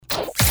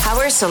How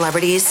are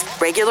celebrities,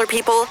 regular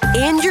people,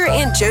 and your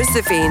Aunt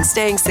Josephine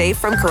staying safe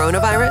from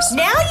coronavirus?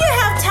 Now you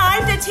have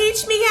time to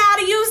teach me how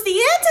to use the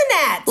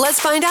internet. Let's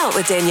find out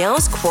with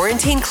Danielle's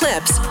Quarantine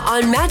Clips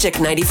on Magic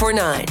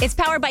 94.9. It's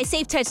powered by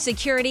Safe Touch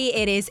Security.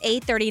 It is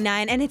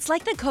 8:39, and it's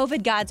like the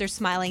COVID gods are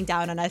smiling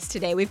down on us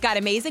today. We've got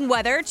amazing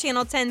weather.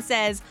 Channel 10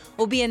 says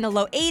we'll be in the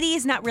low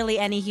 80s, not really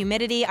any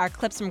humidity. Our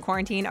clips from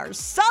quarantine are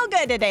so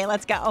good today.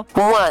 Let's go.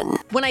 1.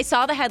 When I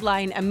saw the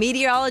headline, a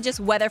meteorologist's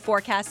weather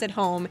forecast at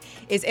home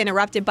is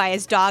interrupted by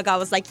his dog, I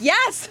was like,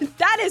 yes,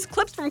 that is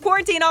clips from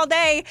quarantine all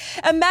day.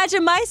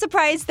 Imagine my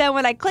surprise then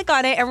when I click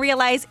on it and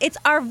realize it's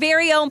our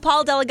very own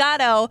Paul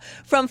Dellegatto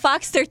from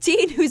Fox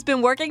 13 who's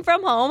been working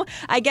from home.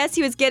 I guess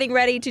he was getting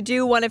ready to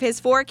do one of his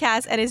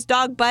forecasts, and his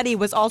dog Buddy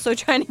was also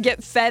trying to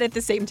get fed at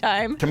the same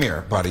time. Come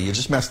here, Buddy. You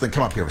just messed it.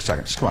 Come up here for a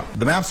second. Just come on.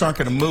 The maps aren't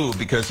going to move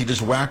because he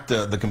just whacked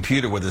the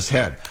computer with his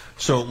head.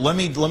 So let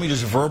me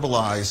just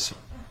verbalize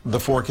the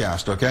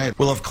forecast, okay?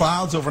 We'll have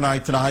clouds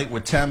overnight tonight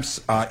with temps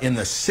in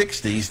the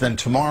 60s. Then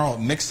tomorrow, a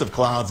mix of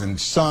clouds and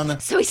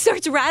sun. So he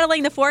starts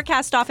rattling the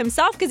forecast off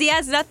himself because he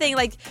has nothing.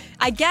 Like,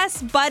 I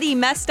guess Buddy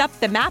messed up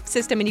the map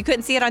system and you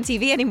couldn't see it on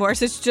TV anymore.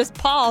 So it's just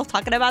Paul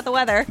talking about the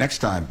weather. Next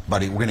time,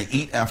 Buddy, we're going to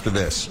eat after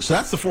this. So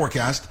that's the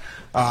forecast.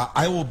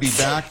 I will be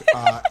back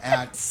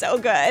at... So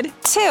good.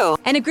 2.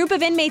 And a group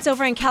of inmates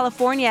over in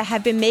California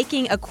have been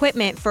making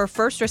equipment for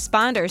first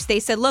responders.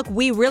 They said, look,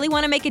 we really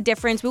want to make a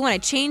difference. We want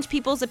to change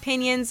people's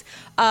opinions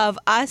of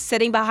us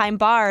sitting behind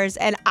bars.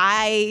 And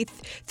I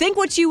think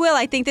what you will.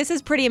 I think this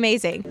is pretty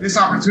amazing. This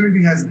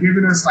opportunity has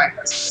given us like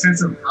a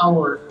sense of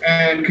power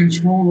and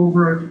control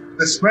over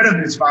the spread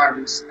of this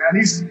virus. At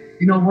least,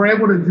 we're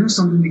able to do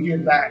something to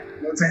give back,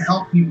 to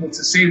help people,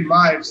 to save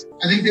lives.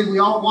 I think that we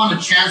all want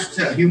a chance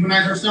to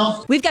humanize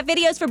ourselves. We've got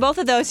videos for both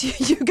of those.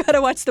 You got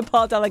to watch the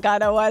Paul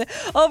Dellegatto one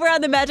over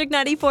on the Magic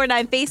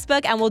 94.9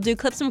 Facebook, and we'll do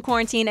clips from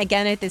quarantine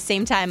again at the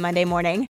same time Monday morning.